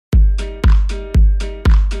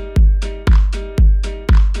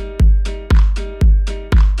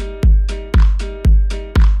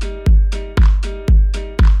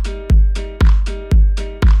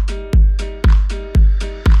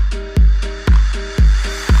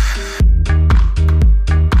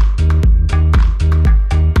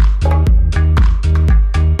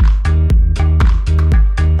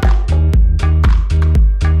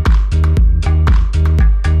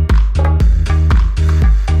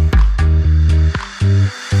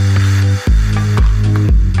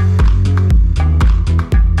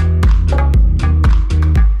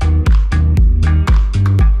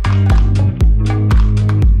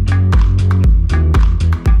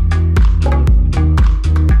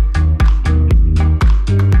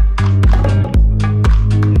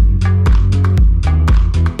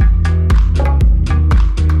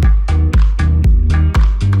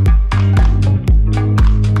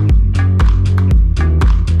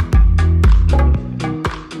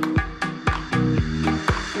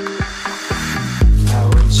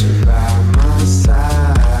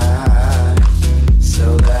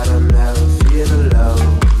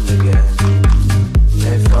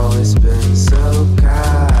always been so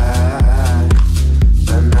kind,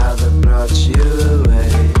 but now they brought you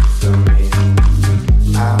away from me.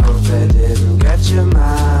 I hope they didn't get your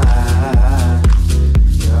mind.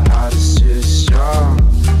 Your heart is too strong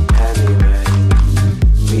anyway.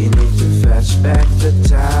 We need to fetch back the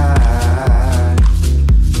time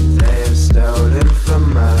they have stolen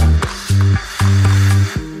from us.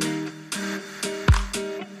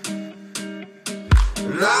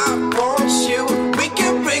 And I want you, we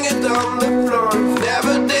can bring it on the floor.